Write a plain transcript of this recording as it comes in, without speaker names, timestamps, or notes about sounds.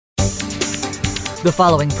The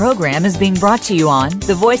following program is being brought to you on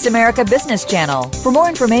the Voice America Business Channel. For more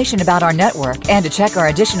information about our network and to check our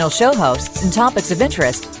additional show hosts and topics of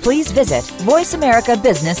interest, please visit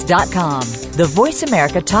voiceamericabusiness.com. The Voice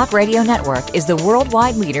America Talk Radio Network is the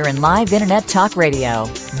worldwide leader in live Internet talk radio.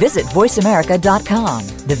 Visit voiceamerica.com.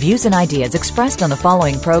 The views and ideas expressed on the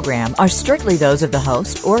following program are strictly those of the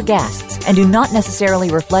host or guests and do not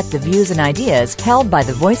necessarily reflect the views and ideas held by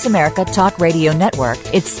the Voice America Talk Radio Network,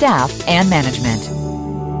 its staff, and management.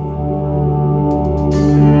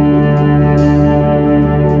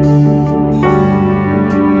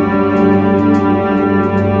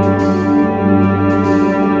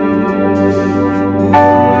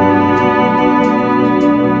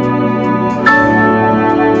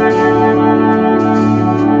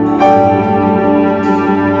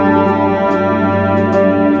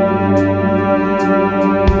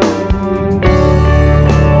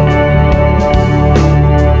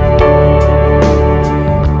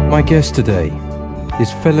 My guest today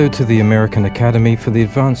is Fellow to the American Academy for the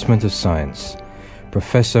Advancement of Science,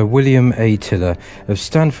 Professor William A. Tiller of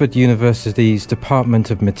Stanford University's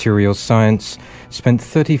Department of Materials Science, spent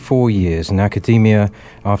 34 years in academia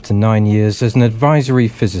after 9 years as an advisory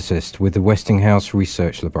physicist with the Westinghouse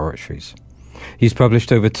Research Laboratories. He's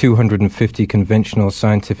published over 250 conventional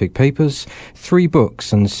scientific papers, 3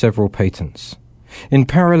 books and several patents. In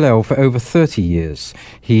parallel, for over 30 years,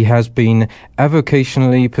 he has been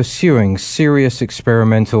avocationally pursuing serious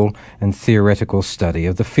experimental and theoretical study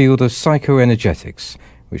of the field of psychoenergetics,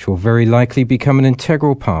 which will very likely become an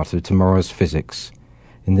integral part of tomorrow's physics.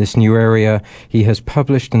 In this new area, he has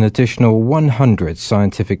published an additional 100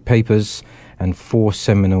 scientific papers and 4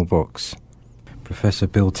 seminal books. Professor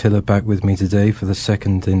Bill Tiller back with me today for the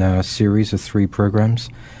second in our series of 3 programs.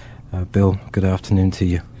 Bill, good afternoon to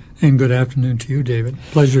you. And good afternoon to you, David.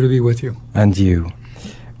 Pleasure to be with you. And you.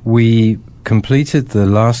 We completed the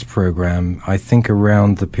last program, I think,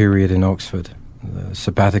 around the period in Oxford, the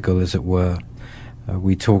sabbatical, as it were.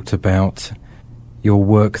 We talked about your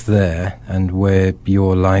work there and where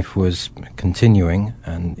your life was continuing,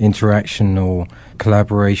 and interaction or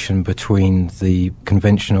collaboration between the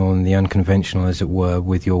conventional and the unconventional, as it were,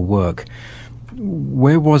 with your work.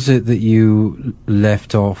 Where was it that you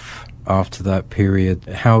left off after that period?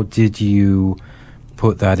 How did you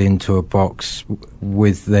put that into a box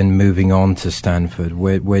with then moving on to Stanford?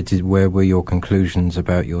 Where were your conclusions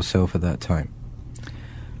about yourself at that time?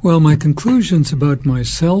 Well, my conclusions about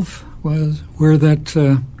myself were that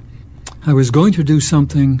I was going to do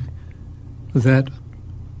something that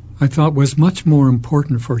I thought was much more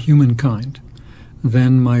important for humankind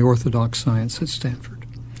than my orthodox science at Stanford,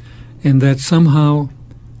 and that somehow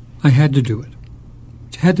I had to do it.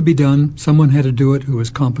 It had to be done. Someone had to do it who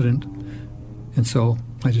was competent, and so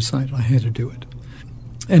I decided I had to do it.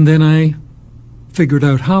 And then I figured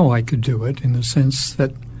out how I could do it, in the sense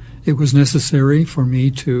that it was necessary for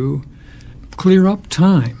me to clear up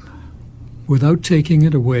time without taking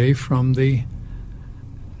it away from the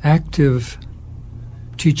active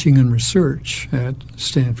teaching and research at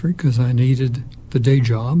Stanford, because I needed the day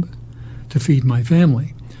job to feed my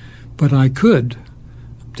family. But I could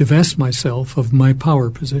divest myself of my power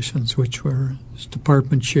positions, which were as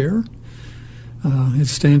department chair at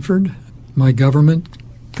Stanford, my government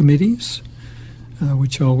committees,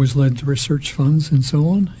 which always led to research funds and so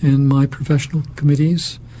on, and my professional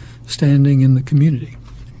committees standing in the community.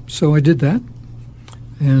 So I did that,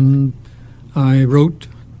 and I wrote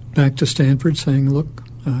back to Stanford saying, look,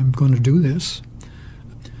 I'm going to do this.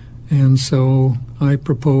 And so I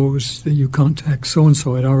proposed that you contact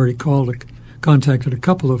so-and-so. I'd already contacted a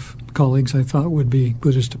couple of colleagues I thought would be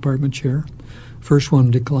good as department chair. First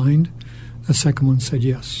one declined. The second one said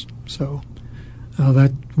yes. So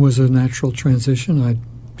that was a natural transition. I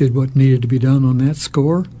did what needed to be done on that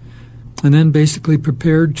score, and then basically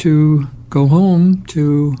prepared to go home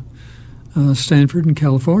to Stanford in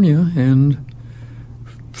California and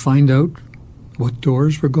find out what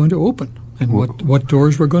doors were going to open and what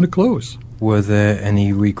doors were going to close. Were there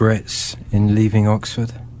any regrets in leaving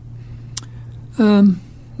Oxford?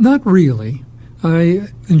 Not really. I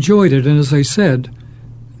enjoyed it, and as I said,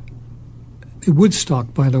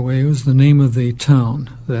 Woodstock, by the way, was the name of the town,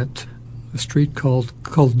 that a street called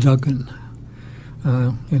Duggan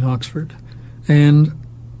in Oxford. And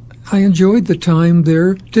I enjoyed the time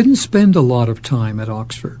there. Didn't spend a lot of time at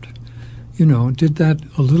Oxford. Did that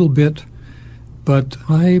a little bit, but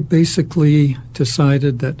I basically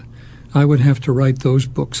decided that I would have to write those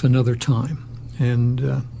books another time.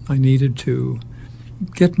 And I needed to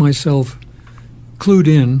get myself clued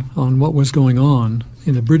in on what was going on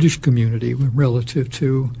in the British community relative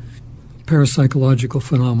to parapsychological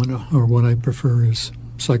phenomena, or what I prefer is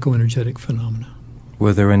psychoenergetic phenomena.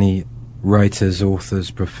 Were there any writers,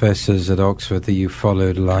 authors, professors at Oxford that you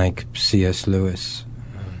followed, like C.S. Lewis?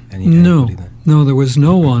 No, there was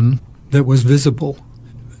no one that was visible.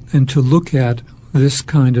 And to look at this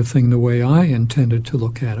kind of thing the way I intended to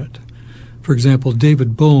look at it. For example,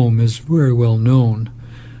 David Bohm is a very well-known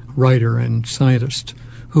writer and scientist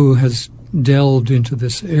who has delved into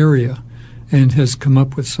this area and has come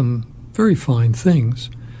up with some very fine things.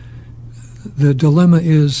 The dilemma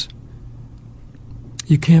is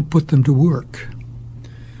you can't put them to work.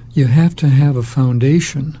 You have to have a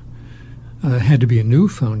foundation, had to be a new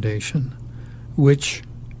foundation, which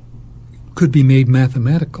could be made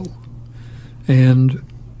mathematical. And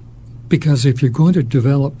because if you're going to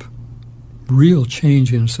develop real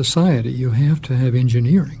change in society, you have to have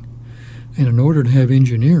engineering. And in order to have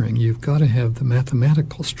engineering, you've got to have the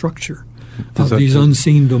mathematical structure of these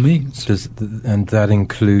unseen domains. And that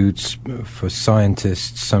includes, for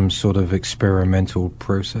scientists, some sort of experimental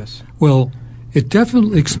process? Well,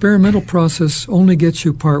 experimental process only gets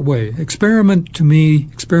you part way. Experiment, to me,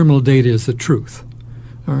 experimental data is the truth.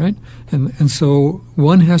 All right? And so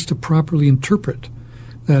one has to properly interpret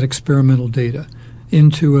that experimental data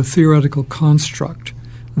into a theoretical construct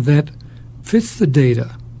that fits the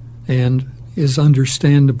data and is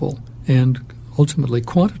understandable and ultimately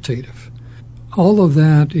quantitative. All of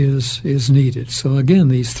that is needed. So again,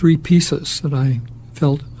 these three pieces that I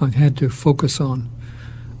felt I had to focus on.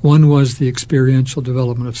 One was the experiential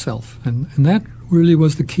development of self. And that really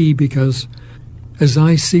was the key because, as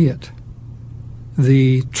I see it,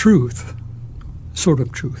 the truth, sort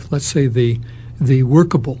of truth, let's say the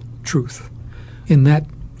workable truth in that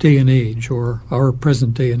day and age, or our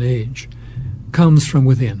present day and age, comes from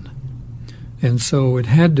within. And so it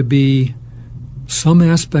had to be some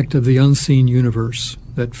aspect of the unseen universe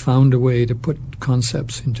that found a way to put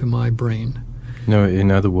concepts into my brain. No,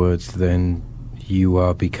 in other words, then you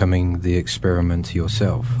are becoming the experiment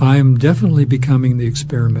yourself. I'm definitely becoming the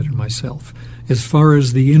experimenter myself, as far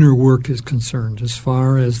as the inner work is concerned, as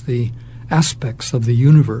far as the aspects of the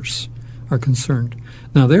universe are concerned.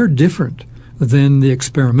 Now, they're different than the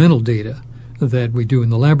experimental data that we do in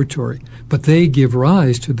the laboratory, but they give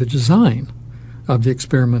rise to the design of the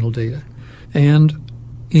experimental data. And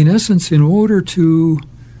in essence, in order to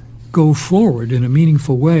go forward in a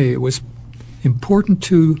meaningful way, it was important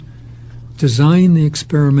to design the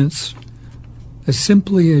experiments as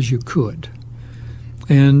simply as you could.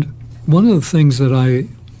 And one of the things that I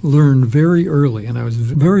learned very early, and I was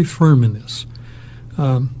very firm in this,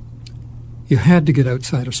 you had to get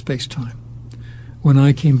outside of space-time. When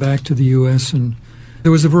I came back to the U.S., and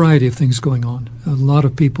there was a variety of things going on. A lot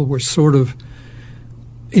of people were sort of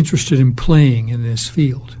interested in playing in this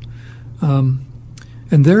field. And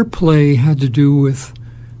their play had to do with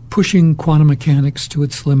pushing quantum mechanics to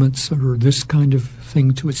its limits, or this kind of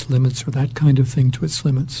thing to its limits, or that kind of thing to its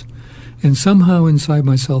limits. And somehow inside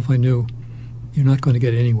myself I knew, you're not going to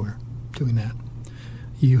get anywhere doing that.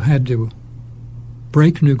 You had to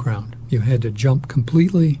break new ground. You had to jump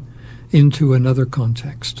completely into another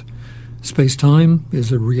context. Space-time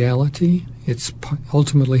is a reality. It's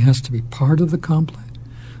ultimately has to be part of the complex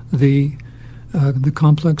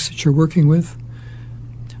that you're working with.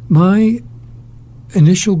 My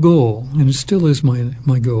initial goal, and it still is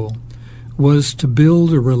my goal, was to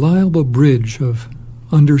build a reliable bridge of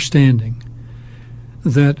understanding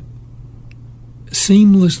that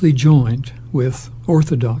seamlessly joined with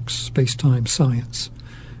orthodox space-time science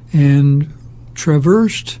and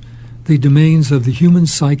traversed the domains of the human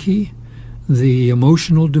psyche, the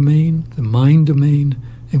emotional domain, the mind domain,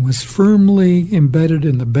 and was firmly embedded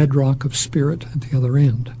in the bedrock of spirit at the other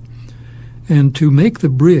end. And to make the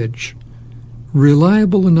bridge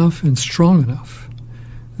reliable enough and strong enough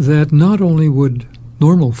that not only would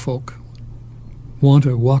normal folk want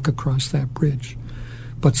to walk across that bridge,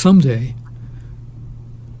 but someday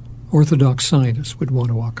orthodox scientists would want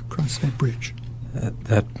to walk across that bridge.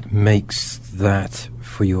 That makes that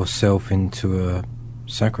for yourself into a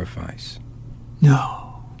sacrifice.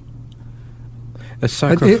 No. A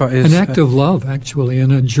sacrifice. An act of love, actually,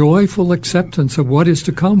 and a joyful acceptance of what is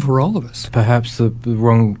to come for all of us. Perhaps the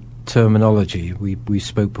wrong terminology. We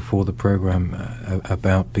spoke before the program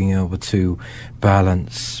about being able to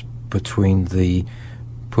balance between the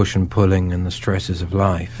push and pulling and the stresses of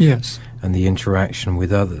life. Yes. And the interaction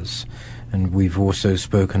with others. And we've also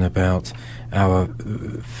spoken about our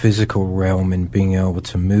physical realm in being able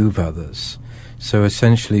to move others. So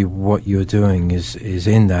essentially what you're doing is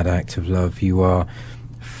in that act of love, you are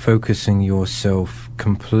focusing yourself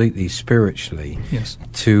completely spiritually. Yes.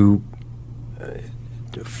 to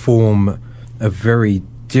form a very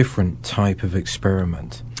different type of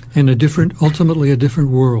experiment. And ultimately a different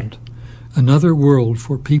world. Another world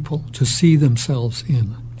for people to see themselves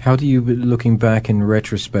in. How do you, looking back in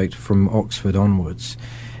retrospect from Oxford onwards,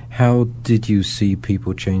 how did you see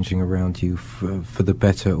people changing around you for the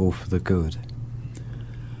better or for the good?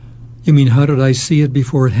 You mean, how did I see it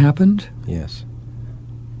before it happened? Yes.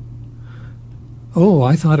 Oh,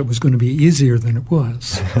 I thought it was going to be easier than it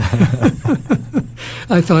was.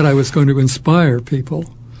 I thought I was going to inspire people,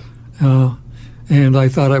 and I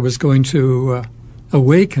thought I was going to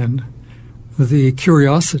awaken the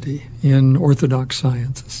curiosity in orthodox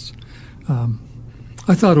scientists.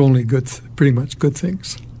 I thought only pretty much good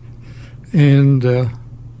things, and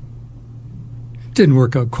didn't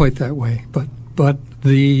work out quite that way. But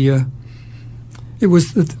it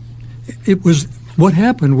was what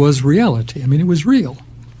happened was reality. I mean, it was real.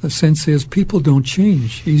 The sense is people don't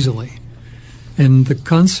change easily, and the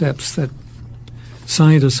concepts that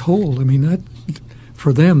scientists hold, I mean, that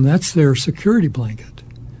for them that's their security blanket.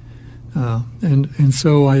 And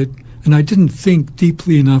so I didn't think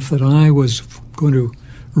deeply enough that I was going to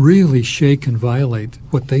really shake and violate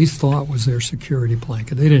what they thought was their security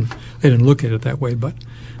blanket. They didn't look at it that way,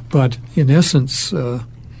 but in essence,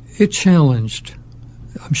 it challenged.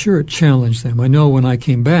 I'm sure it challenged them. I know when I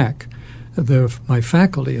came back, my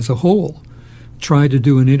faculty as a whole tried to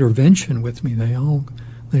do an intervention with me.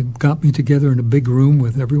 They got me together in a big room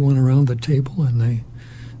with everyone around the table, and they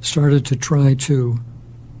started to try to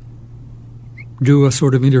do a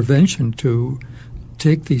sort of intervention to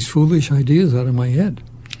take these foolish ideas out of my head.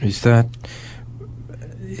 Is that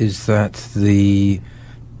the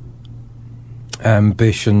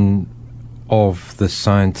ambition of the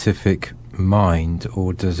scientific mind,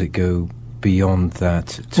 or does it go beyond that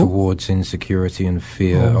towards insecurity and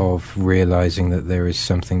fear of realizing that there is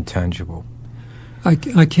something tangible? I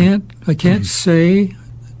can't say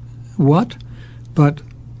what, but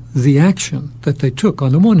the action that they took,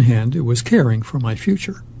 on the one hand, it was caring for my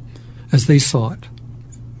future as they saw it,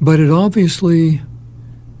 but it obviously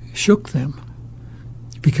shook them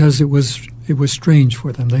because it was strange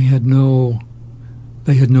for them. They had no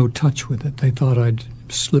touch with it. They thought I'd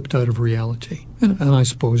slipped out of reality, and I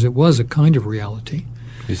suppose it was a kind of reality.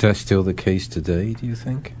 Is that still the case today, do you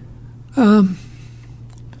think?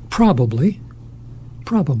 Probably.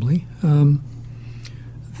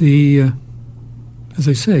 As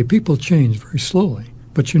I say, people change very slowly.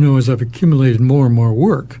 But as I've accumulated more and more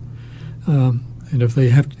work, and if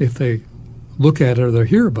they look at it or they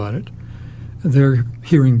hear about it, they're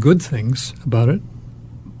hearing good things about it,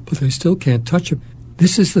 but they still can't touch it.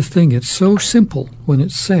 This is the thing. It's so simple when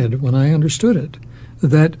it's said, when I understood it,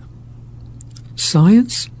 that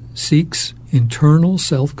science seeks internal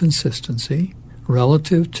self-consistency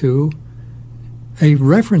relative to a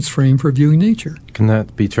reference frame for viewing nature. Can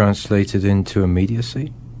that be translated into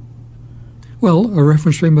immediacy? Well, a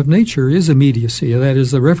reference frame of nature is immediacy. That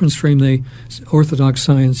is, the reference frame orthodox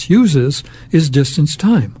science uses is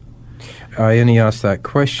distance-time. I only asked that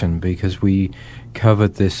question because we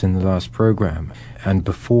covered this in the last program, and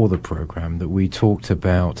before the program, that we talked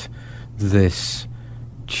about this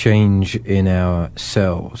change in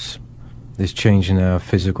ourselves, this change in our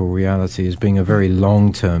physical reality as being a very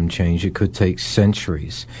long-term change. It could take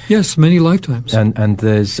centuries. Yes, many lifetimes. And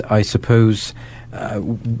there's, I suppose,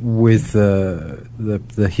 with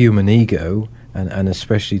the human ego, and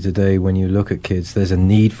especially today when you look at kids, there's a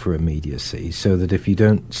need for immediacy, so that if you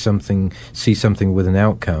don't see something with an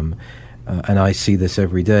outcome, and I see this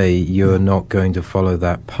every day, you're not going to follow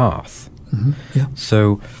that path. Mm-hmm. Yeah.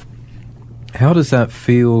 So how does that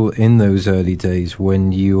feel in those early days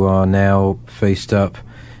when you are now faced up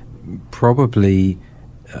probably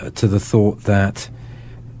to the thought that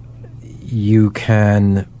you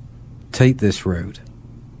can take this road,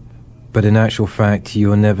 but in actual fact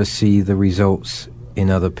you'll never see the results in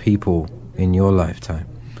other people in your lifetime?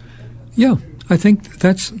 Yeah, I think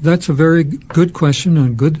that's a very good question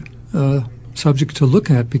and good subject to look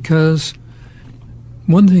at, because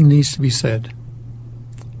one thing needs to be said.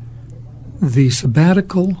 The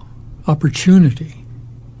sabbatical opportunity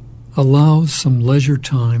allows some leisure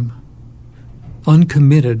time,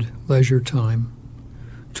 uncommitted leisure time,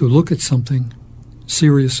 to look at something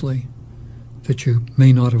seriously that you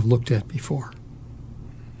may not have looked at before.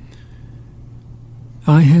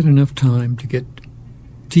 I had enough time to get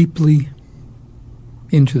deeply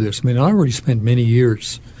into this. I mean, I already spent many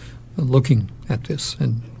years looking at this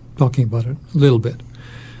and talking about it a little bit.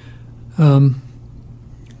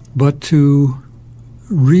 But to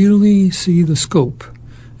really see the scope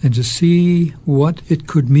and to see what it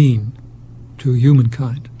could mean to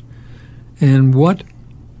humankind and what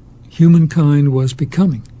humankind was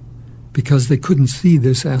becoming, because they couldn't see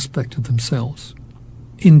this aspect of themselves.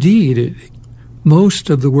 Indeed, most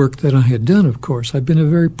of the work that I had done, of course, I've been a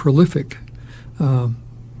very prolific,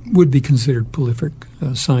 would be considered prolific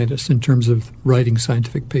scientist in terms of writing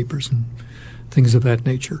scientific papers and things of that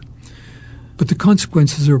nature. But the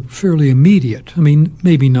consequences are fairly immediate. I mean,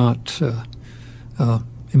 maybe not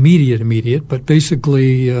immediate, but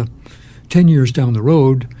basically 10 years down the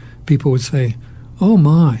road, people would say, oh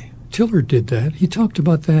my, Tiller did that. He talked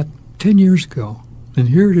about that 10 years ago, and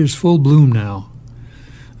here it is full bloom now.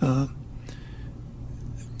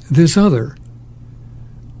 This other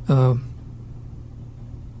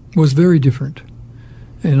was very different,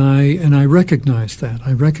 and I recognized that.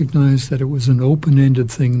 I recognized that it was an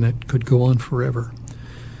open-ended thing that could go on forever.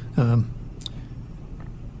 But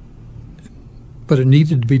it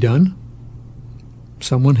needed to be done.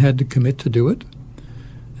 Someone had to commit to do it,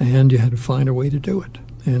 and you had to find a way to do it,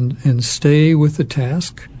 and stay with the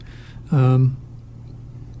task,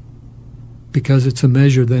 because it's a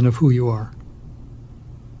measure then of who you are.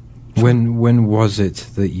 When was it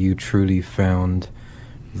that you truly found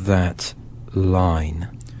that line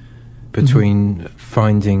between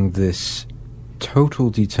finding this total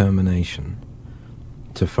determination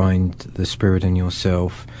to find the spirit in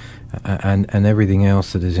yourself and everything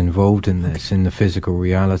else that is involved in this, in the physical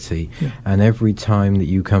reality, and every time that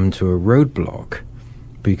you come to a roadblock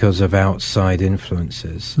because of outside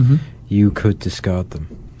influences, you could discard them?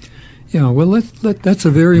 Yeah, well, that's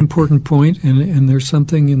a very important point, and there's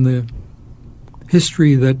something in the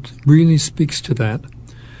history that really speaks to that.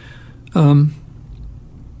 I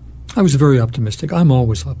was very optimistic. I'm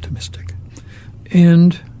always optimistic.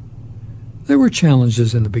 And there were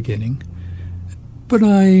challenges in the beginning, but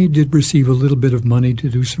I did receive a little bit of money to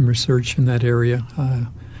do some research in that area.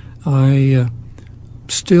 I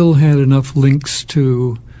still had enough links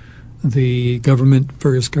to the government,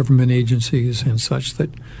 various government agencies and such, that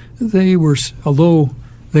they were, although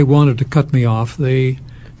they wanted to cut me off, they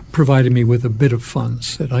provided me with a bit of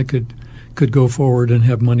funds that I could go forward and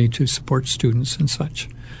have money to support students and such.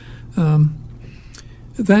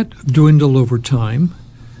 That dwindled over time.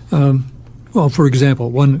 Well, for example,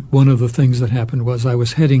 one of the things that happened was I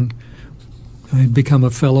had become a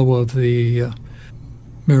fellow of the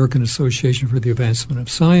American Association for the Advancement of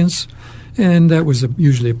Science, and that was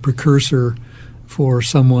usually a precursor for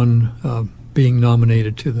someone being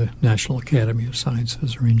nominated to the National Academy of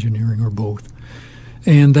Sciences or Engineering or both.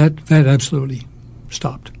 And that absolutely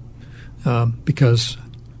stopped because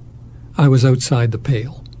I was outside the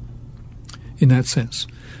pale in that sense.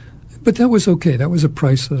 But that was okay. That was a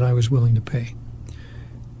price that I was willing to pay.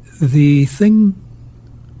 The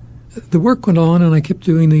work went on, and I kept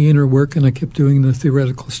doing the inner work, and I kept doing the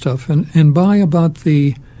theoretical stuff. And by about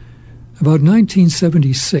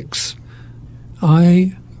 1976,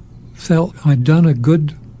 I felt I'd done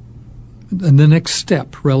the next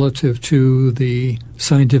step relative to the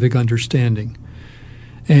scientific understanding.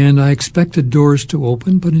 And I expected doors to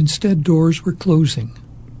open, but instead doors were closing.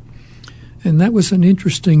 And that was an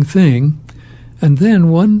interesting thing. And then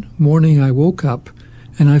one morning I woke up,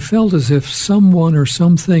 and I felt as if someone or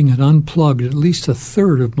something had unplugged at least a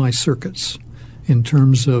third of my circuits in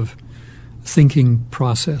terms of thinking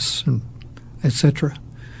process and etc.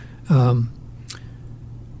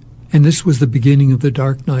 And this was the beginning of the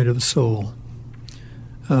dark night of the soul.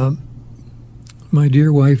 My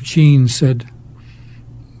dear wife, Jean, said,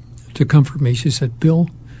 to comfort me, she said, "Bill,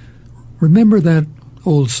 remember that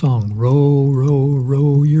old song, row, row,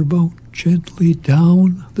 row your boat gently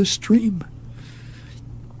down the stream.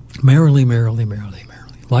 Merrily, merrily, merrily,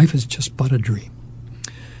 merrily. Life is just but a dream."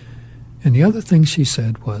 And the other thing she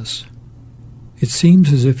said was, "It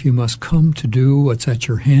seems as if you must come to do what's at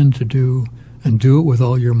your hand to do, and do it with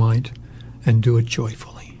all your might, and do it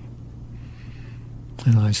joyfully."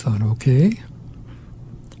 And I thought, okay.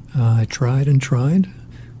 I tried and tried.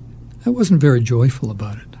 I wasn't very joyful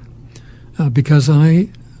about it because I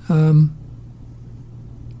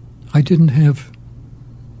didn't have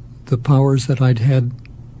the powers that I'd had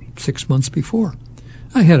 6 months before.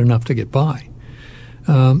 I had enough to get by.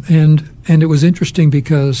 And it was interesting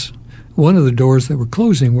because one of the doors that were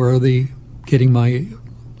closing were getting my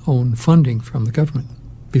own funding from the government.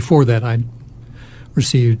 Before that, I'd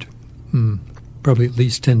received probably at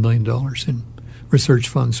least $10 million in research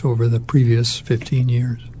funds over the previous 15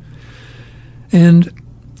 years. And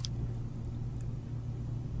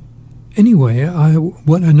anyway,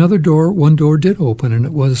 one door did open, and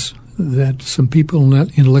it was that some people in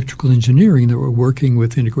electrical engineering that were working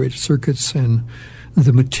with integrated circuits and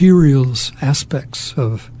the materials aspects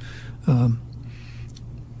of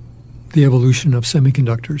the evolution of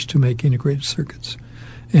semiconductors to make integrated circuits.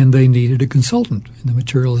 And they needed a consultant in the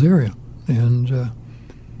materials area. And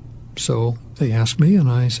so they asked me, and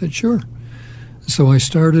I said, sure. So I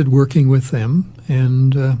started working with them,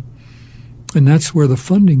 and that's where the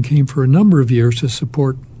funding came for a number of years to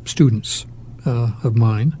support students of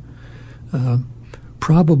mine.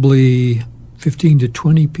 Probably 15 to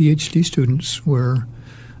 20 PhD students were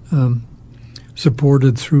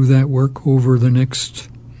supported through that work over the next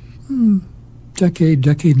decade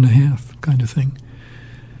and a half kind of thing.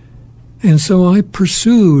 And so I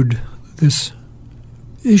pursued this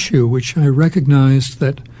issue, which I recognized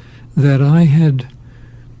that I had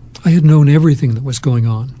known everything that was going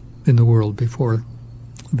on in the world before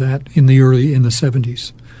that in the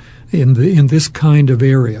 70s, in this kind of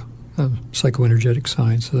area of psychoenergetic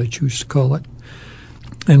science, as I choose to call it,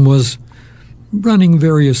 and was running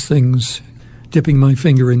various things, dipping my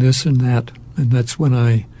finger in this and that, and that's when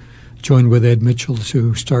I joined with Ed Mitchell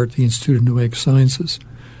to start the Institute of Noetic Sciences.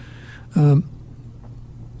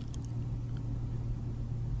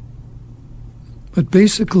 But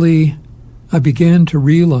basically, I began to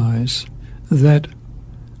realize that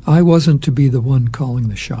I wasn't to be the one calling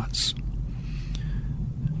the shots.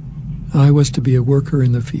 I was to be a worker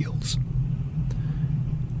in the fields.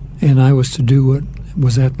 And I was to do what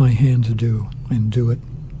was at my hand to do, and do it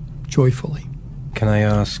joyfully. Can I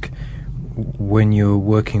ask, when you're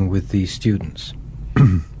working with these students,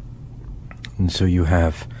 and so you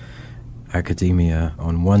have academia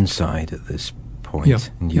on one side at this point, yeah,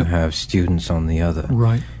 and you have students on the other,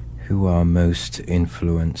 right, who are most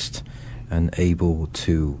influenced and able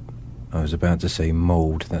to, I was about to say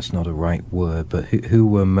mold, that's not a right word, but who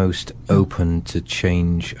were most open to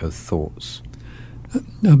change of thoughts?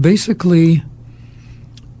 Basically,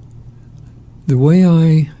 the way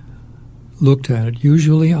I looked at it,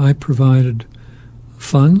 usually I provided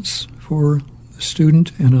funds for the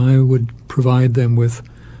student, and I would provide them with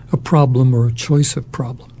a problem or a choice of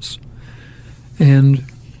problems. And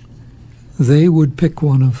they would pick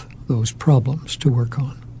one of those problems to work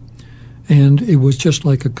on. And it was just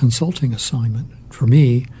like a consulting assignment for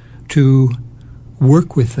me to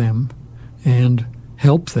work with them and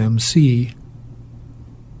help them see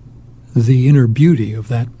the inner beauty of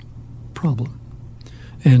that problem,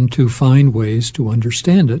 and to find ways to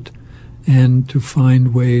understand it, and to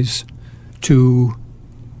find ways to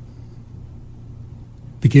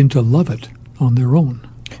begin to love it on their own.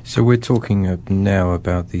 So we're talking now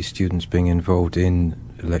about these students being involved in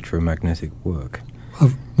electromagnetic work.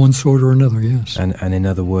 Of one sort or another, yes. And in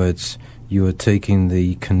other words, you are taking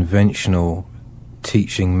the conventional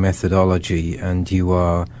teaching methodology and you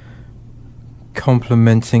are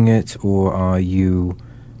complementing it, or are you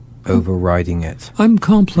overriding it? I'm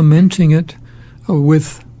complementing it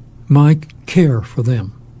with my care for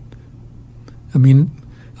them. I mean,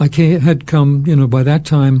 I had come, by that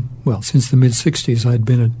time, well, since the mid-'60s, I'd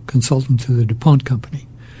been a consultant to the DuPont company,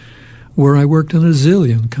 where I worked on a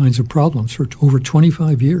zillion kinds of problems for over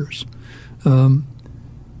 25 years,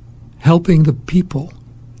 helping the people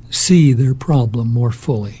see their problem more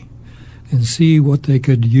fully and see what they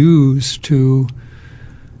could use to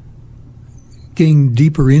gain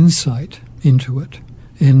deeper insight into it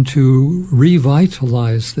and to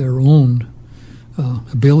revitalize their own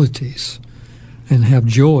abilities and have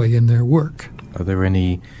joy in their work. Are there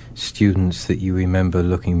any students that you remember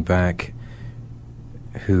looking back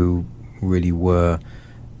who really were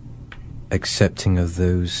accepting of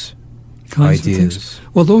those ideas?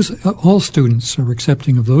 Well, all students are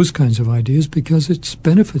accepting of those kinds of ideas because it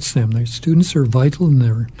benefits them. Their students are vital and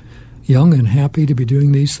they're young and happy to be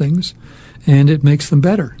doing these things, and it makes them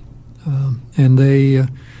better.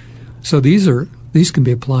 So these can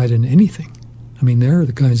be applied in anything. I mean, they're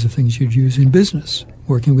the kinds of things you'd use in business,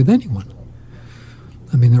 working with anyone.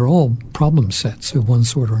 I mean, they're all problem sets of one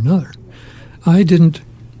sort or another. I didn't,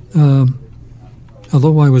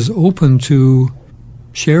 although I was open to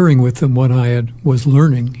sharing with them what I was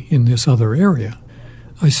learning in this other area,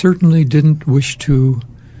 I certainly didn't wish to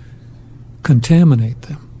contaminate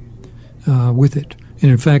them with it. And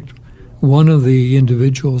in fact, one of the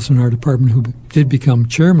individuals in our department who did become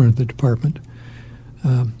chairman of the department,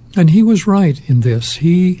 and he was right in this,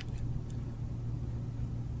 he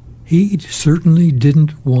certainly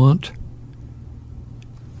didn't want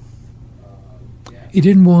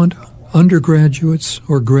undergraduates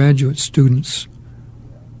or graduate students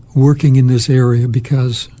working in this area,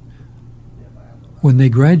 because when they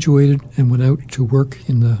graduated and went out to work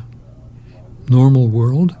in the normal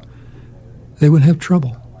world, they would have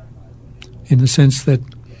trouble, in the sense that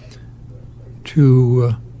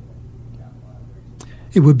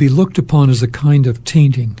it would be looked upon as a kind of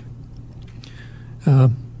tainting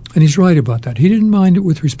And he's right about that. He didn't mind it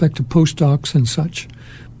with respect to postdocs and such,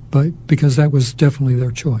 because that was definitely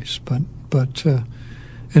their choice.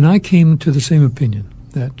 And I came to the same opinion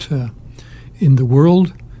that in the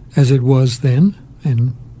world as it was then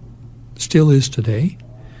and still is today,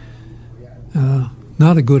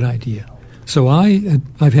 not a good idea. So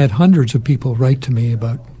I've had hundreds of people write to me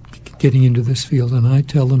about getting into this field, and I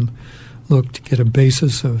tell them, look, to get a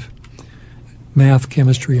basis of math,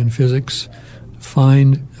 chemistry, and physics,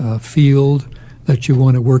 find a field that you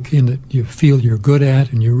want to work in that you feel you're good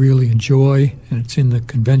at and you really enjoy, and it's in the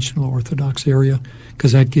conventional orthodox area,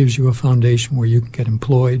 because that gives you a foundation where you can get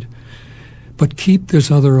employed. But keep this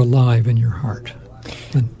other alive in your heart.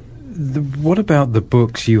 What about the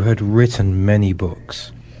books? You had written many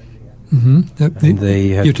books.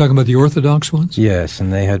 Mm-hmm. You're talking about the orthodox ones? Yes,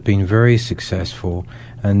 and they had been very successful,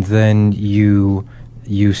 and then you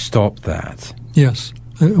stopped that. Yes.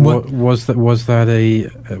 Was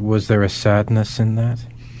there a sadness in that?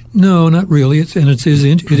 No, not really. It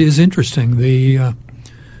is interesting.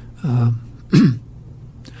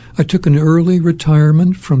 I took an early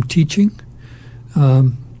retirement from teaching,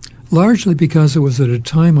 largely because it was at a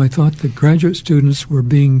time I thought that graduate students were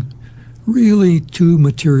being really too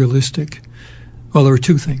materialistic. Well, there were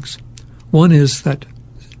two things. One is that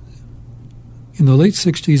in the late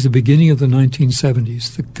 60s, the beginning of the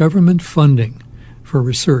 1970s, the government funding for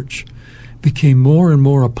research became more and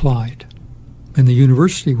more applied, and the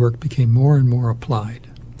university work became more and more applied.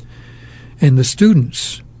 And the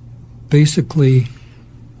students basically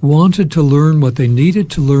wanted to learn what they needed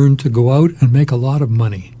to learn to go out and make a lot of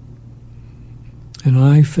money. And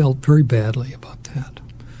I felt very badly about that.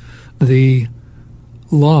 The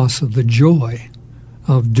loss of the joy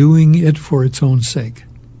of doing it for its own sake.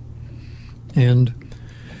 And,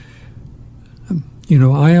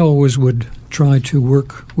 I always would try to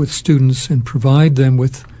work with students and provide them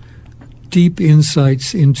with deep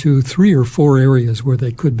insights into 3 or 4 areas where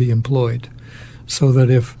they could be employed, so that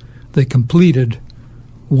if they completed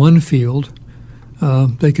one field,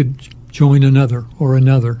 they could join another or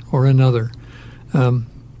another or another. And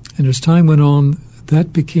as time went on,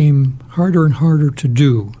 that became harder and harder to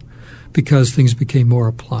do because things became more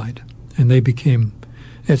applied, and they became,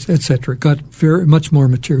 etc. It got very much more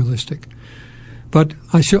materialistic. But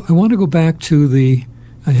I want to go back to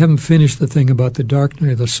I haven't finished the thing about the dark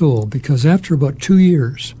night of the soul, because after about 2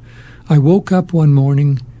 years, I woke up one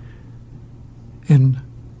morning and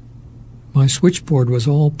my switchboard was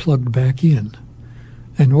all plugged back in.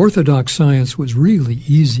 And orthodox science was really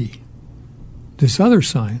easy. This other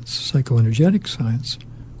science, psychoenergetic science,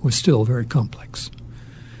 was still very complex.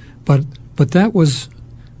 But that was,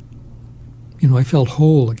 I felt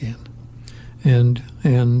whole again. And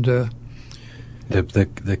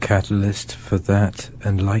the catalyst for that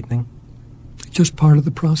enlightening? Just part of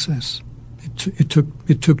the process. It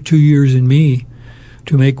took 2 years in me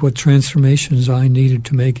to make what transformations I needed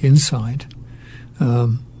to make inside,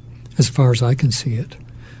 as far as I can see it.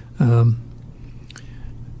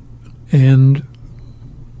 And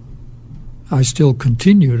I still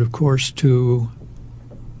continued, of course, to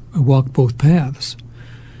walk both paths.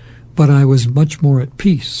 But I was much more at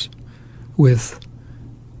peace with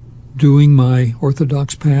doing my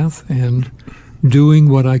orthodox path and doing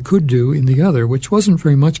what I could do in the other, which wasn't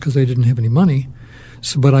very much because I didn't have any money.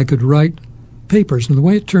 But I could write papers. And the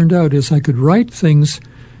way it turned out is I could write things.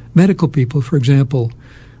 Medical people, for example,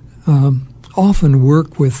 often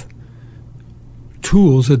work with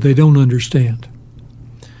tools that they don't understand.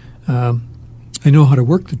 They know how to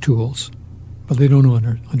work the tools, but they don't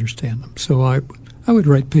understand them. So I would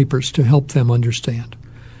write papers to help them understand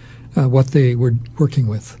what they were working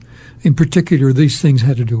with. In particular, these things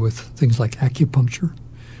had to do with things like acupuncture.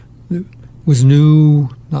 It was new,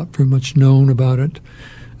 not very much known about it.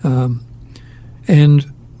 And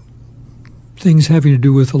things having to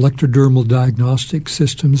do with electrodermal diagnostic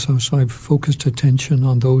systems. So I've focused attention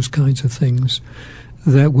on those kinds of things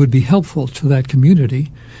that would be helpful to that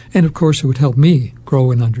community. And, of course, it would help me grow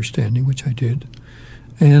in understanding, which I did.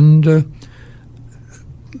 And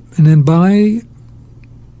then by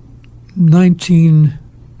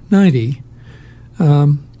 1990,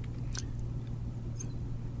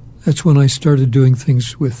 that's when I started doing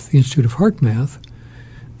things with the Institute of Heart Math.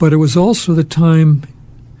 But it was also the time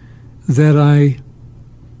that I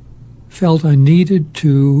felt I needed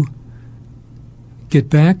to get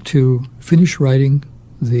back to finish writing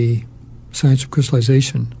the science of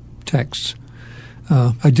crystallization texts.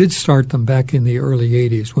 I did start them back in the early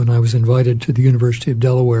 80s when I was invited to the University of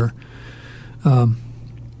Delaware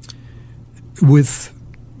with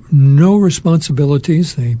no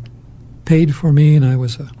responsibilities. They paid for me, and I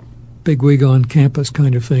was a bigwig on campus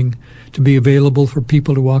kind of thing, to be available for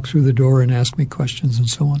people to walk through the door and ask me questions and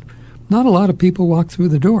so on. Not a lot of people walk through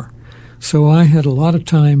the door. So I had a lot of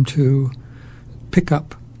time to pick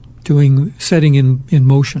up, setting in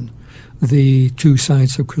motion the 2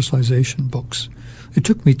 Science of Crystallization books. It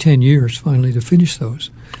took me 10 years finally to finish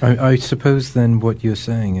those. I suppose then what you're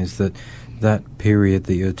saying is that period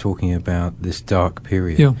that you're talking about, this dark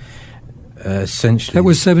period, yeah. Essentially... That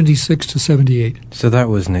was 76 to 78. So that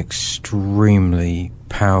was an extremely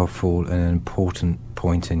powerful and important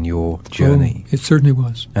point in your journey. Oh, it certainly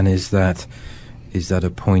was. And is that a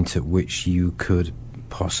point at which you could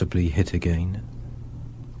possibly hit again?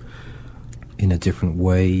 In a different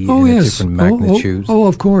way, yes. A different magnitude? Oh,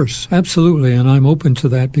 of course, absolutely. And I'm open to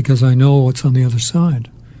that because I know what's on the other side,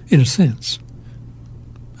 in a sense.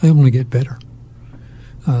 I only get better.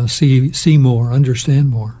 See more, understand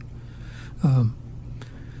more.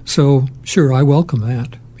 So, sure, I welcome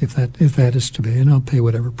that, if that is to be, and I'll pay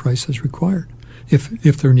whatever price is required,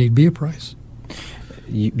 if there need be a price.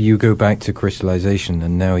 You go back to crystallization,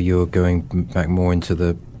 and now you're going back more into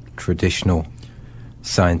the traditional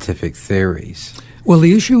scientific theories. Well,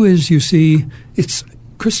 the issue is, you see, it's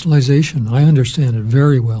crystallization. I understand it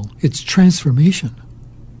very well. It's transformation.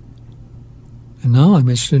 And now I'm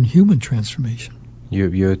interested in human transformation.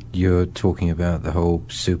 You're talking about the whole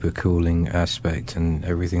supercooling aspect and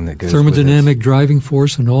everything that goes thermodynamic with it. Driving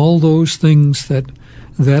force and all those things that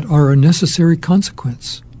are a necessary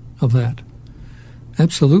consequence of that.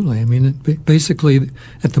 Absolutely. I mean, basically,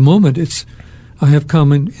 at the moment, I have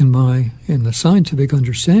come in the scientific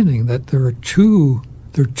understanding that there are two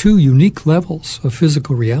unique levels of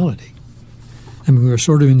physical reality. I mean, we're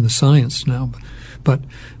sort of in the science now, but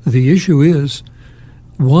the issue is,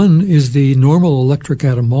 one is the normal electric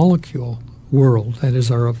atom molecule world, that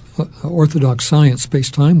is our orthodox science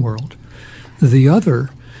space-time world. The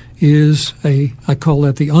other is I call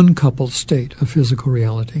that the uncoupled state of physical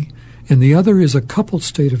reality. And the other is a coupled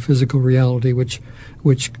state of physical reality, which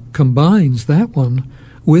combines that one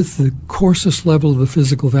with the coarsest level of the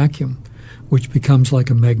physical vacuum, which becomes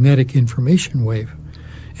like a magnetic information wave.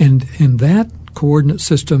 And that coordinate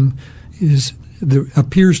system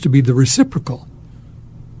appears to be the reciprocal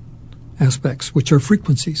aspects, which are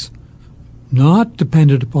frequencies, not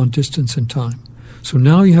dependent upon distance and time. So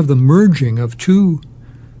now you have the merging of two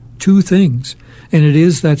things, and it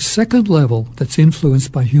is that second level that's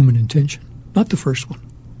influenced by human intention, not the first one.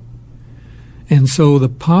 And so the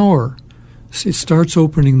power, it starts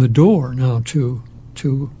opening the door now to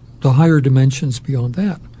the higher dimensions beyond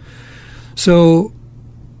that. So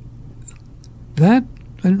that,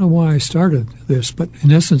 I don't know why I started this, but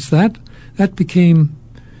in essence that became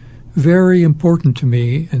very important to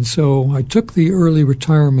me, and so I took the early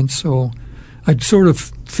retirement, so I'd sort of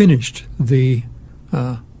finished the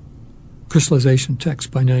crystallization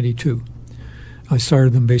text by 92. I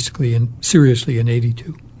started them basically seriously in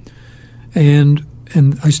 82. And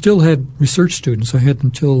I still had research students. I had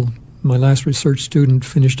until my last research student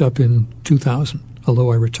finished up in 2000,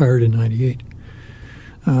 although I retired in 98.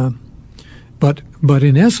 But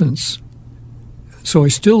in essence, so I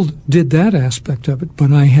still did that aspect of it,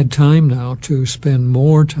 but I had time now to spend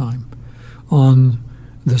more time on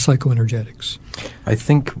the psychoenergetics. I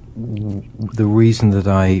think the reason that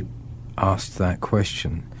I asked that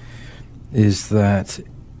question is that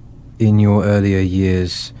in your earlier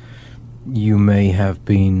years you may have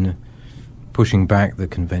been pushing back the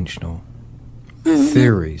conventional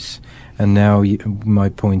theories, and now my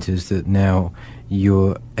point is that now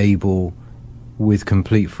you're able, with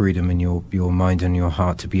complete freedom in your mind and your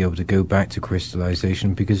heart, to be able to go back to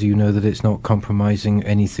crystallization because you know that it's not compromising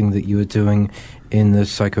anything that you are doing in the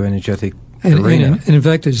psychoenergetic arena. And in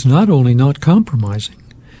fact, it's not only not compromising,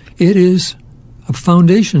 it is a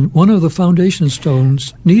foundation, one of the foundation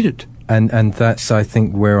stones needed. And that's, I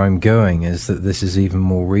think, where I'm going, is that this is even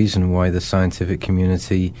more reason why the scientific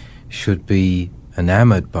community should be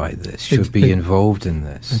enamored by this, should be involved in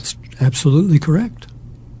this. That's absolutely correct.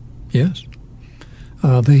 Yes.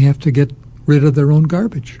 They have to get rid of their own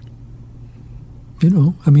garbage. You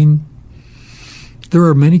know, I mean, there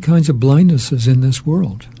are many kinds of blindnesses in this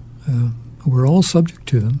world. We're all subject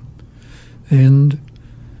to them. And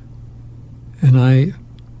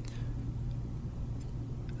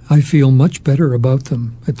I feel much better about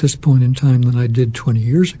them at this point in time than I did 20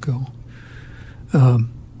 years ago,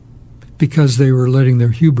 because they were letting their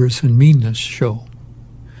hubris and meanness show,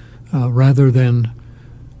 rather than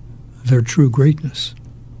their true greatness.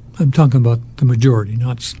 I'm talking about the majority,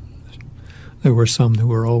 there were some that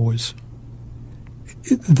were always.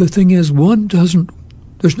 The thing is,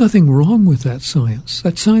 there's nothing wrong with that science.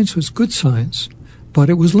 That science was good science, but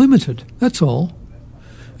it was limited, that's all.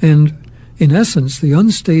 And in essence, the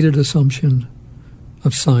unstated assumption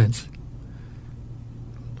of science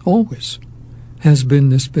always has been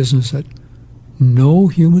this business that no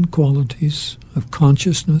human qualities of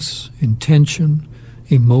consciousness, intention,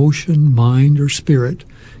 emotion, mind, or spirit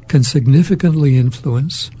can significantly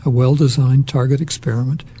influence a well-designed target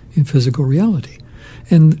experiment in physical reality.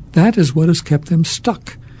 And that is what has kept them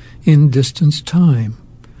stuck in distance time.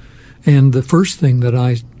 And the first thing that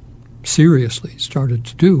I seriously started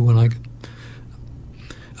to do when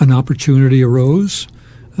an opportunity arose,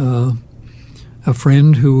 a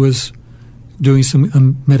friend who was doing a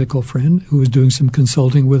medical friend who was doing some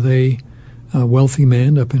consulting with a wealthy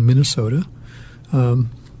man up in Minnesota,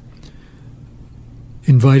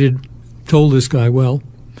 told this guy, well,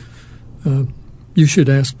 you should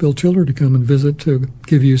ask Bill Tiller to come and visit to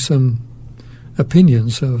give you some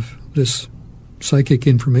opinions of this psychic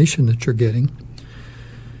information that you're getting.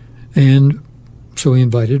 And so he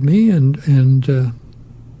invited me, and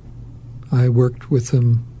I worked with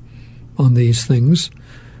him on these things,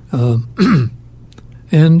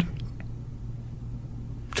 and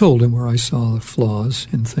told him where I saw the flaws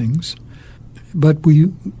in things. But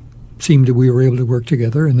we were able to work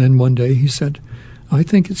together, and then one day he said, I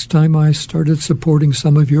think it's time I started supporting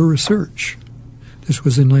some of your research. This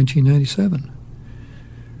was in 1997.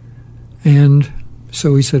 And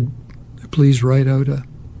so he said, please write out a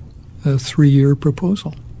 3-year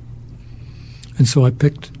proposal. And so I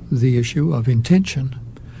picked the issue of intention,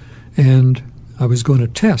 and I was going to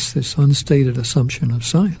test this unstated assumption of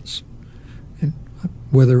science, and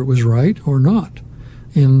whether it was right or not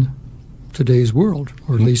in today's world,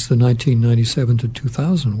 or at least the 1997 to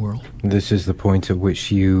 2000 world. This is the point at which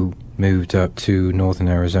you moved up to northern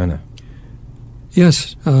Arizona.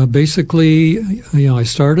 Yes, basically, I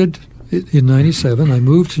started in 97. I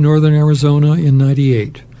moved to northern Arizona in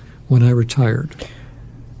 98 when I retired.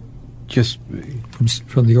 Just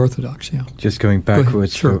from the Orthodox, yeah. Just going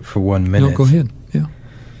backwards for 1 minute. No, go ahead, yeah.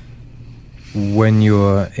 When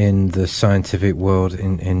you're in the scientific world,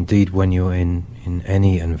 indeed when you're in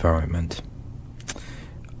any environment,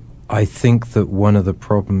 I think that one of the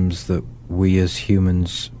problems that we as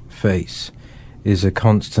humans face is a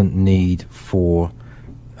constant need for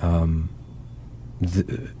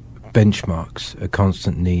benchmarks, a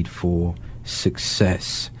constant need for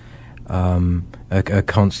success, a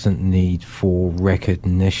constant need for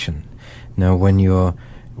recognition. Now, when you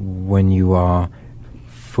are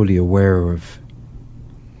fully aware of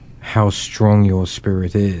how strong your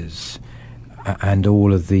spirit is, and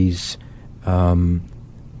all of these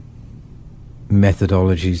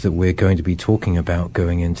methodologies that we're going to be talking about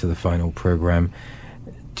going into the final program,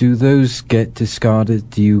 do those get discarded?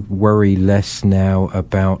 Do you worry less now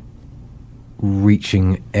about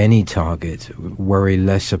reaching any target, worry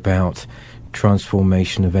less about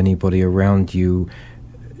transformation of anybody around you,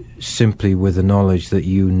 simply with the knowledge that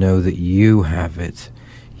you know that you have it?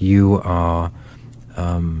 You are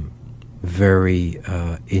very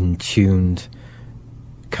in-tuned,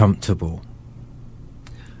 comfortable.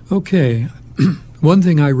 Okay. One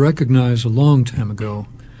thing I recognized a long time ago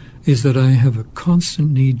is that I have a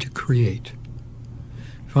constant need to create.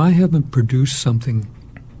 If I haven't produced something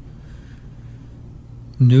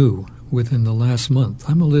new within the last month,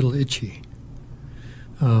 I'm a little itchy.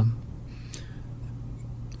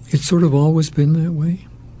 It's sort of always been that way.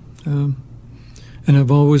 And I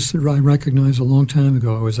recognized a long time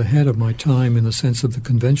ago I was ahead of my time in the sense of the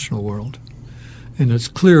conventional world. And it's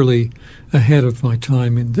clearly ahead of my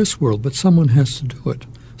time in this world, but someone has to do it.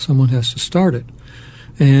 Someone has to start it.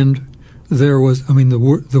 And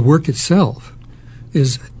the work itself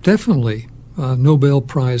is definitely a Nobel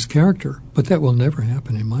Prize character, but that will never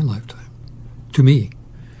happen in my lifetime, to me,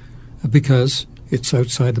 because it's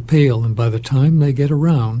outside the pale, and by the time they get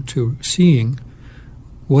around to seeing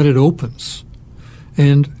what it opens,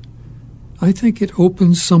 and I think it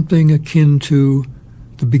opens something akin to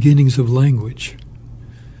the beginnings of language,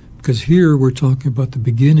 because here we're talking about the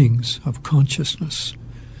beginnings of consciousness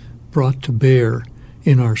brought to bear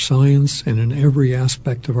in our science and in every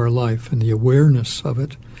aspect of our life, and the awareness of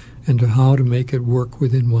it, and to how to make it work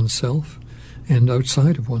within oneself and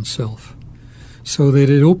outside of oneself, so that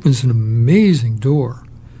it opens an amazing door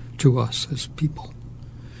to us as people.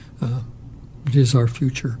 It is our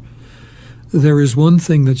future. There is one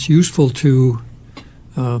thing that's useful to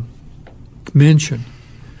mention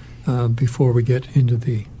before we get into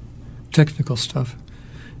the technical stuff.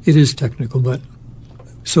 It is technical, but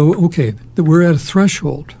we're at a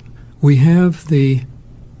threshold. We have the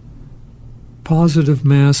positive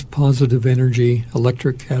mass, positive energy,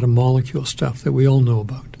 electric atom molecule stuff that we all know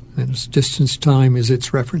about. and its distance time is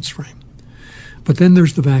its reference frame. But then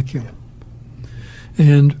there's the vacuum.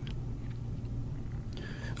 And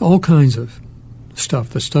all kinds of stuff.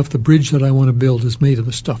 The bridge that I want to build is made of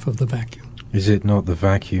the stuff of the vacuum. Is it not the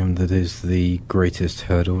vacuum that is the greatest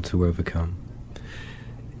hurdle to overcome?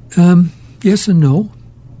 Yes and no.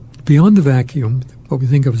 Beyond the vacuum, what we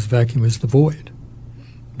think of as vacuum is the void.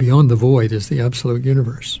 Beyond the void is the absolute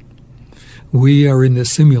universe. We are in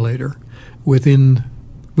this simulator within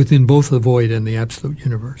both the void and the absolute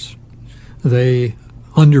universe. They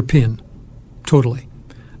underpin totally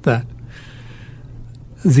that.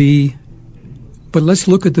 But let's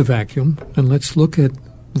look at the vacuum, and let's look at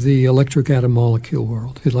the electric atom molecule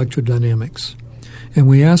world, electrodynamics. And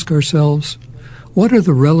we ask ourselves, what are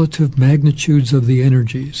the relative magnitudes of the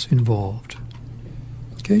energies involved?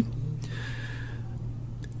 Okay?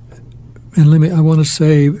 And I want to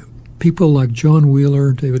say, people like John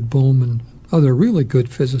Wheeler, David Bohm, and other really good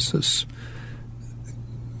physicists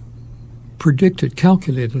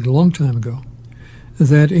calculated a long time ago,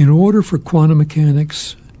 that in order for quantum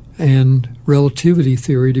mechanics and relativity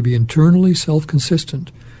theory to be internally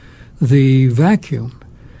self-consistent, the vacuum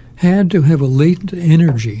had to have a latent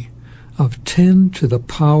energy of 10 to the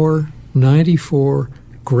power 94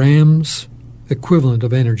 grams equivalent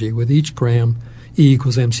of energy, with each gram E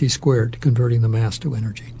equals mc squared, converting the mass to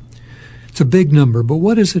energy. It's a big number, but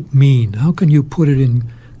what does it mean? How can you put it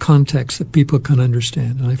in context that people can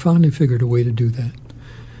understand? And I finally figured a way to do that.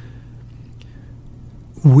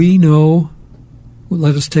 We know,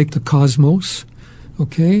 let us take the cosmos,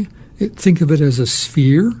 okay? Think of it as a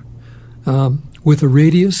sphere with a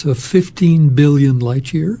radius of 15 billion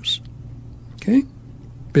light years, okay?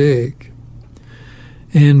 Big.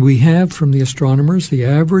 And we have from the astronomers the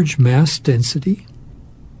average mass density,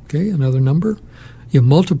 okay, another number. You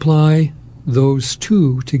multiply those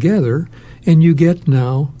two together, and you get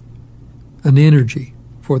now an energy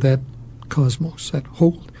for that cosmos, that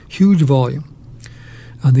whole huge volume.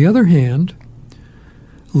 On the other hand,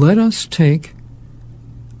 let us take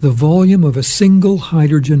the volume of a single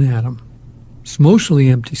hydrogen atom. It's mostly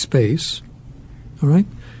empty space, all right?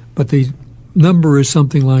 But the number is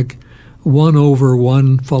something like 1 over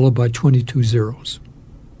 1 followed by 22 zeros,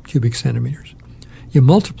 cubic centimeters. You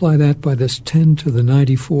multiply that by this 10 to the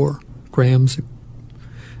 94 grams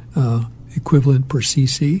equivalent per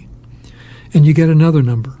cc, and you get another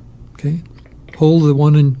number, okay? Hold the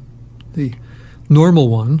one in the normal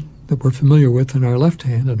one that we're familiar with in our left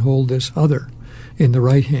hand and hold this other in the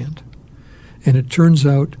right hand. And it turns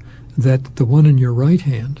out that the one in your right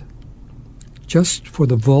hand, just for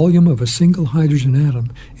the volume of a single hydrogen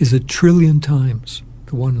atom, is 1 trillion times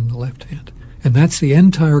the one in the left hand. And that's the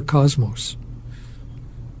entire cosmos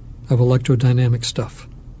of electrodynamic stuff.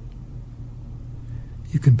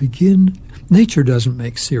 You can begin, nature doesn't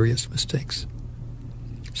make serious mistakes.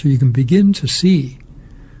 So you can begin to see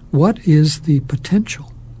what is the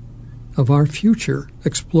potential of our future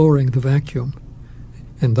exploring the vacuum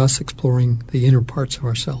and thus exploring the inner parts of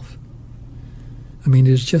ourself. I mean,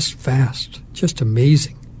 it's just vast, just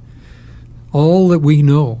amazing. All that we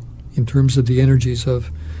know in terms of the energies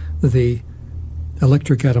of the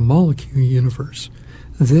electric atom molecule universe,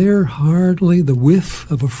 they're hardly the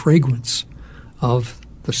whiff of a fragrance of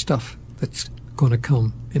the stuff that's going to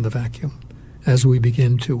come in the vacuum as we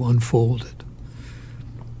begin to unfold it.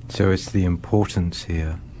 So it's the importance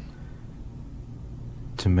here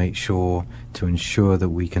to ensure that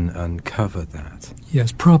we can uncover that.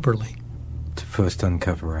 Yes, properly. To first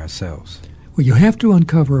uncover ourselves. Well, you have to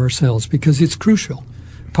uncover ourselves because it's crucial.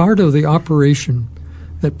 Part of the operation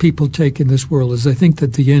that people take in this world is they think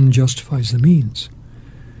that the end justifies the means.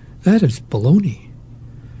 That is baloney.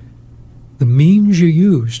 The means you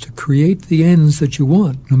use to create the ends that you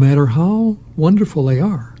want, no matter how wonderful they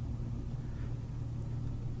are,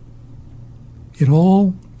 it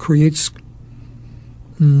all creates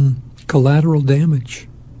collateral damage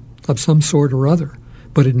of some sort or other.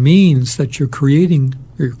 But it means that you're co-creating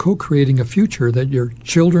a future that your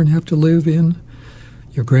children have to live in,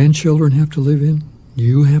 your grandchildren have to live in,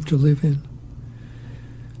 you have to live in.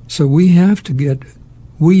 So we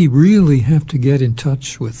really have to get in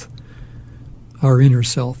touch with our inner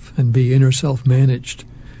self and be inner self-managed,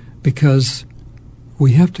 because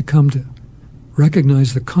we have to come to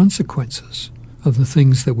recognize the consequences of the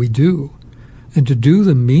things that we do and to do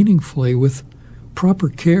them meaningfully with proper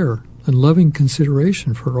care and loving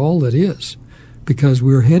consideration for all that is, because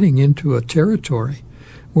we're heading into a territory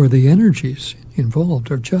where the energies involved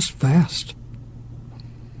are just vast.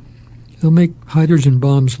 They'll make hydrogen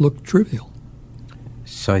bombs look trivial.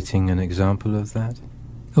 Citing an example of that?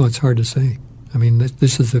 Oh, it's hard to say. I mean,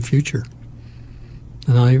 this is the future.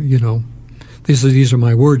 And these are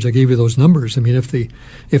my words. I gave you those numbers. I mean, if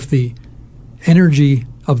the energy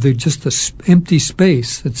of just the empty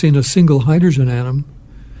space that's in a single hydrogen atom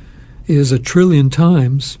is 1 trillion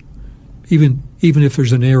times, even if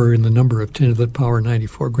there's an error in the number of 10 to the power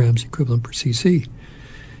 94 grams equivalent per cc,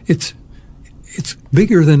 it's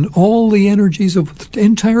bigger than all the energies of the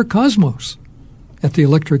entire cosmos at the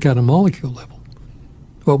electric atom molecule level,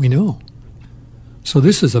 what we know. So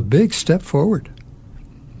this is a big step forward.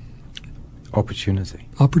 Opportunity,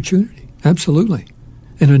 absolutely.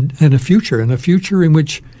 And a future in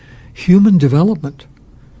which human development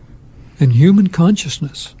and human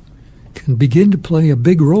consciousness can begin to play a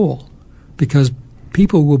big role, because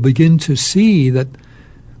people will begin to see that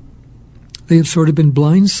they have sort of been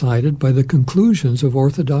blindsided by the conclusions of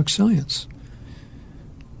orthodox science.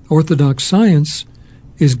 Orthodox science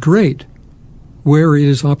is great where it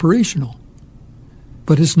is operational,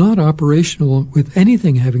 but it's not operational with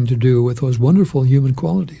anything having to do with those wonderful human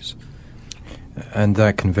qualities. And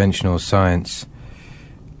that conventional science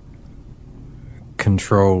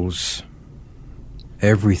controls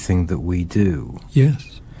everything that we do.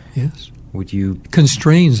 Yes. Would you...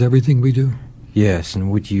 Constrains everything we do. Yes, and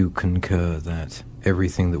would you concur that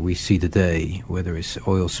everything that we see today, whether it's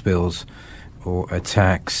oil spills or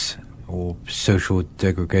attacks or social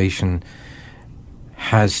degradation,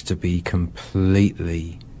 has to be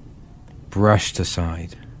completely brushed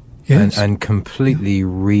aside? Yes. And completely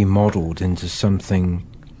remodeled into something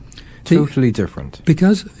totally different?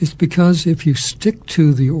 Because if you stick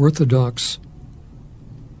to the orthodox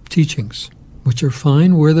teachings, which are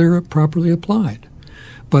fine where they're properly applied,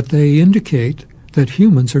 but they indicate that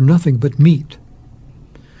humans are nothing but meat,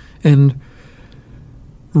 and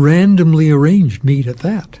randomly arranged meat at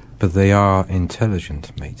that. But they are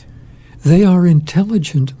intelligent meat. They are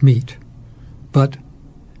intelligent meat, but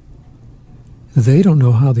they don't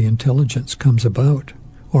know how the intelligence comes about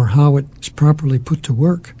or how it's properly put to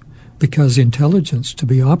work, because intelligence, to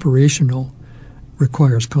be operational,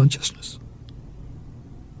 requires consciousness.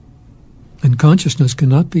 And consciousness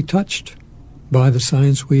cannot be touched by the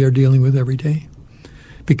science we are dealing with every day,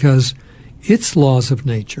 because its laws of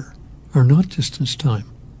nature are not distance-time.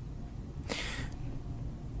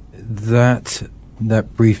 That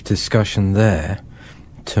brief discussion there,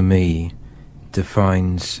 to me,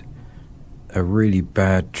 defines a really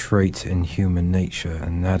bad trait in human nature,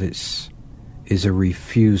 and that is a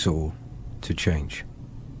refusal to change.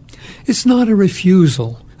 It's not a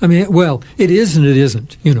refusal. I mean, well, it is and it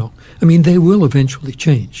isn't, I mean, they will eventually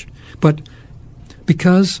change. But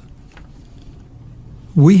because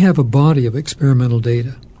we have a body of experimental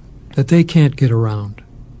data that they can't get around,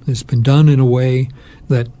 it's been done in a way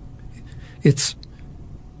that it's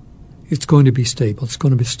going to be stable. It's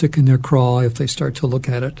going to be stick in their craw if they start to look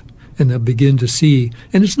at it, and they'll begin to see.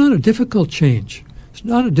 And it's not a difficult change. It's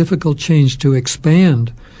not a difficult change to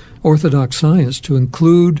expand orthodox science to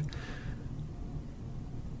include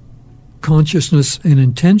consciousness and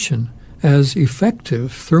intention as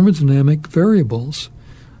effective thermodynamic variables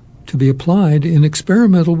to be applied in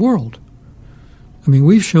experimental world. I mean,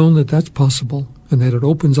 we've shown that that's possible and that it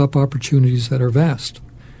opens up opportunities that are vast,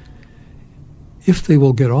 if they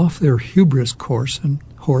will get off their hubris horse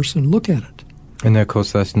and look at it. And of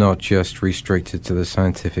course, that's not just restricted to the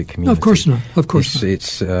scientific community. No, of course not. Of course not.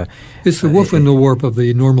 It's the woof and the warp of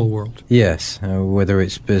the normal world. Yes, whether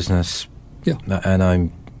it's business. Yeah. And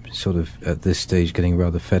I'm sort of at this stage getting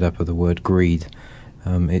rather fed up of the word greed.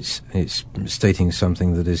 It's stating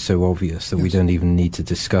something that is so obvious that we don't even need to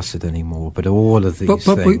discuss it anymore. But all of these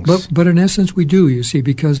things... But in essence we do, you see,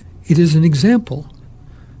 because it is an example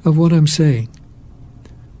of what I'm saying.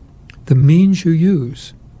 The means you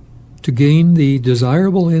use to gain the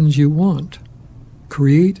desirable ends you want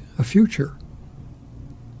create a future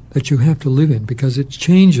that you have to live in, because it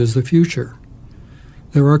changes the future.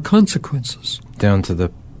 There are consequences. Down to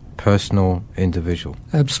the personal individual.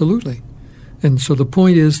 Absolutely. And so the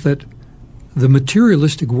point is that the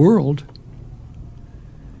materialistic world,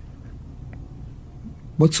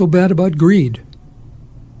 what's so bad about greed?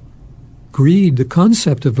 Greed, the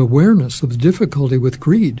concept of awareness of the difficulty with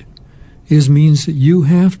greed, means that you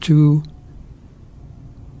have to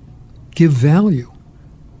give value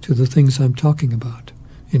to the things I'm talking about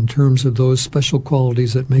in terms of those special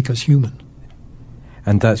qualities that make us human.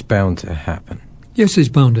 And that's bound to happen. Yes, it's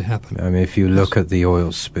bound to happen. I mean, if you look at the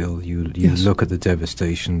oil spill, you look at the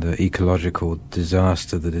devastation, the ecological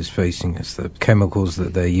disaster that is facing us, the chemicals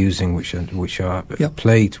that they're using, which are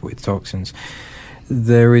plagued with toxins.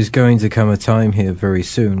 There is going to come a time here very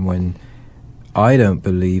soon when I don't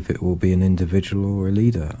believe it will be an individual or a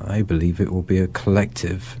leader. I believe it will be a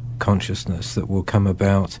collective consciousness that will come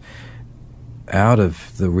about out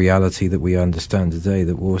of the reality that we understand today,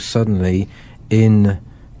 that will suddenly, in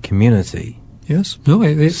community,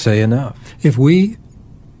 say enough. If we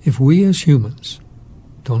as humans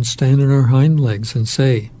don't stand on our hind legs and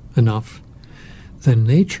say enough, then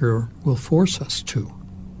nature will force us to.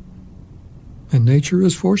 And nature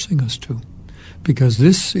is forcing us to, because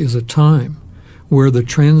this is a time where the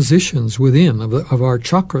transitions within of our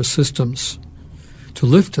chakra systems to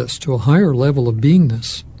lift us to a higher level of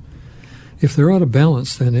beingness, if they're out of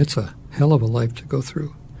balance, then it's a hell of a life to go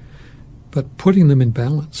through. But putting them in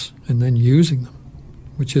balance and then using them,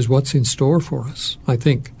 which is what's in store for us, I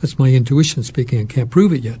think. That's my intuition speaking. I can't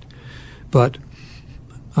prove it yet, but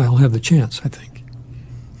I'll have the chance, I think.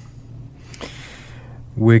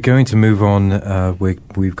 We're going to move on.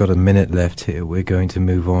 We've got a minute left here. We're going to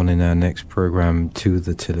move on in our next program to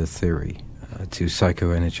the Tiller theory, to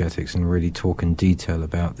psychoenergetics, and really talk in detail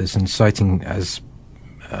about this, and citing as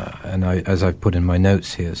I've put in my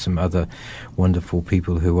notes here, some other wonderful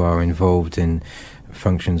people who are involved in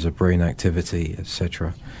functions of brain activity,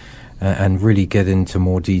 etc., and really get into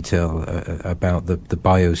more detail about the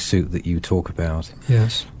biosuit that you talk about.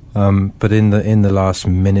 Yes. But in the last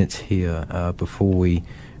minute here, before we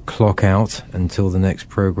clock out until the next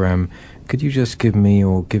program, could you just give me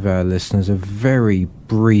or give our listeners a very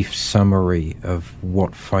brief summary of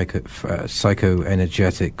what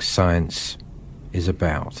psychoenergetic science is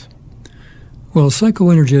about? Well,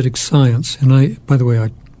 psychoenergetic science, and by the way,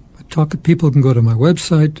 I talk. People can go to my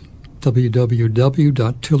website,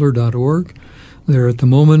 www.tiller.org. There at the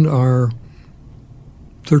moment are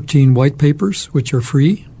 13 white papers, which are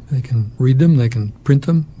free. They can read them, they can print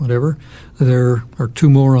them, whatever. There are 2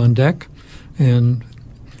 more on deck, and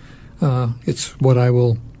it's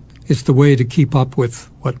the way to keep up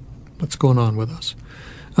with what's going on with us.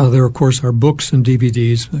 There, of course, are books and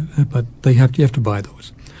DVDs, but you have to buy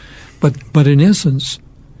those. But in essence,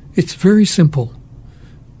 it's very simple.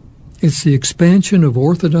 It's the expansion of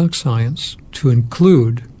orthodox science to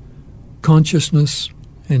include consciousness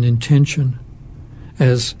and intention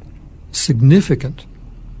as significant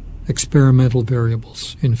experimental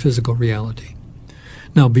variables in physical reality.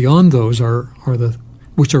 Now, beyond those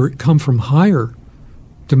come from higher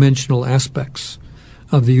dimensional aspects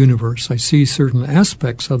of the universe. I see certain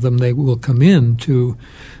aspects of them. They will come into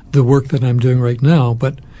the work that I'm doing right now.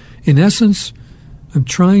 But in essence, I'm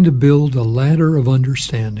trying to build a ladder of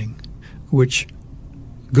understanding which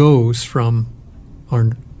goes from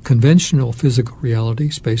our conventional physical reality,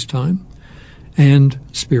 space-time, and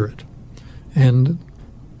spirit. And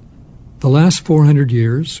the last 400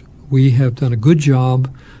 years, we have done a good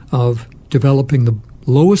job of developing the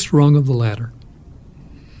lowest rung of the ladder.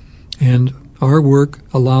 And our work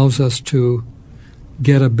allows us to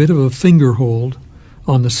get a bit of a finger hold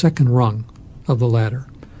on the second rung of the ladder.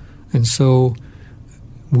 And so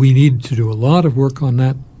we need to do a lot of work on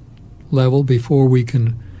that level before we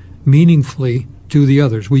can meaningfully do the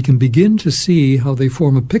others. We can begin to see how they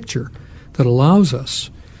form a picture that allows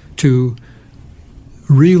us to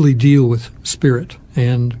really deal with spirit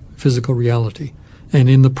and physical reality, and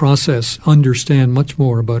in the process understand much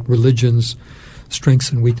more about religion's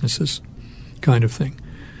strengths and weaknesses, kind of thing.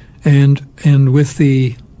 And with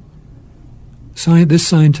this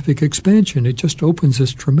scientific expansion, it just opens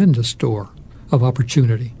this tremendous door of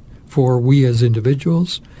opportunity for we as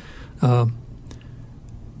individuals,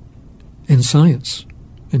 in science,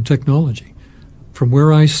 in technology. From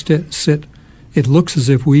where I sit, it looks as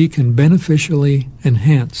if we can beneficially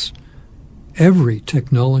enhance every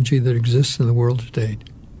technology that exists in the world today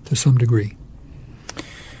to some degree.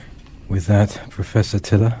 With that, Professor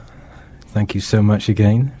Tiller, thank you so much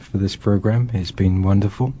again for this program. It's been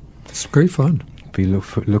wonderful. It's great fun. Be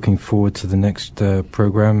looking forward to the next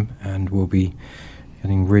program, and we'll be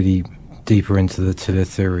getting really deeper into the Tiller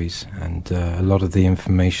theories and a lot of the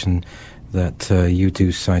information that you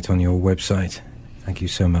do cite on your website. Thank you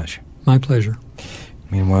so much. My pleasure.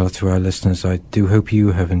 Meanwhile, to our listeners, I do hope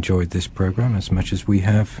you have enjoyed this program as much as we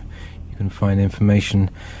have. You can find information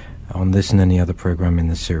on this and any other program in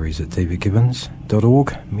the series at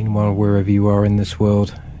davidgibbons.org. Meanwhile, wherever you are in this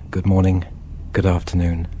world, good morning, good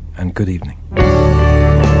afternoon, and good evening.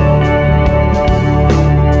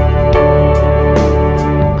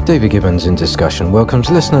 David Gibbons in Discussion welcomes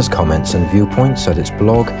listeners' comments and viewpoints at its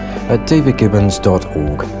blog at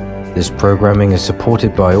davidgibbons.org. This programming is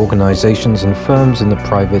supported by organizations and firms in the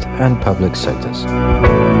private and public sectors.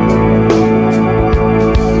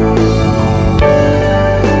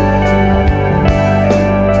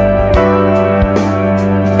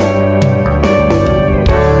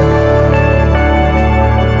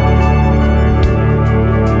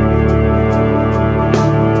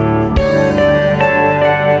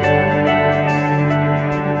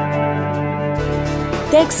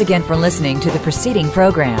 Thanks again for listening to the preceding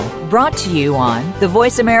program, brought to you on the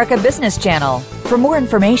Voice America Business Channel. For more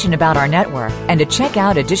information about our network and to check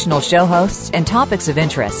out additional show hosts and topics of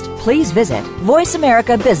interest, please visit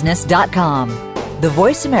voiceamericabusiness.com. The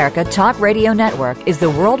Voice America Talk Radio Network is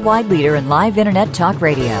the worldwide leader in live Internet talk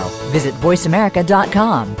radio. Visit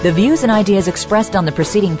voiceamerica.com. The views and ideas expressed on the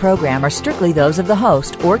preceding program are strictly those of the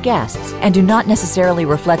host or guests and do not necessarily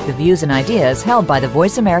reflect the views and ideas held by the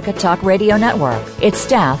Voice America Talk Radio Network, its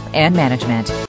staff, and management.